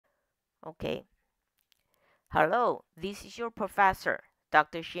Okay. Hello, this is your professor,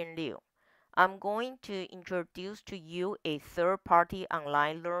 Dr. Xin Liu. I'm going to introduce to you a third-party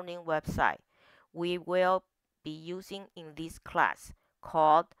online learning website we will be using in this class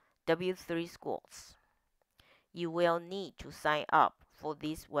called W3Schools. You will need to sign up for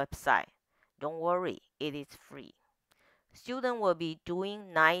this website. Don't worry, it is free. Students will be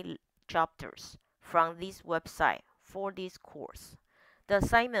doing 9 chapters from this website for this course. The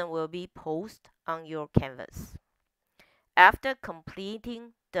assignment will be posted on your Canvas. After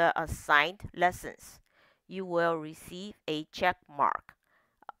completing the assigned lessons, you will receive a check mark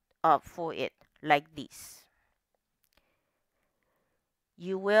for it like this.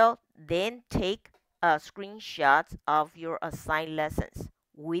 You will then take a screenshot of your assigned lessons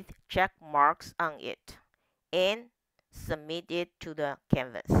with check marks on it and submit it to the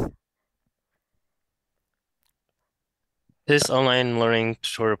Canvas. This online learning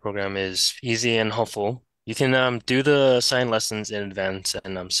tutorial program is easy and helpful. You can do the assigned lessons in advance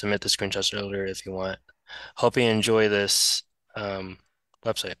and submit the screenshots earlier if you want. Hope you enjoy this um,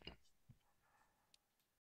 website.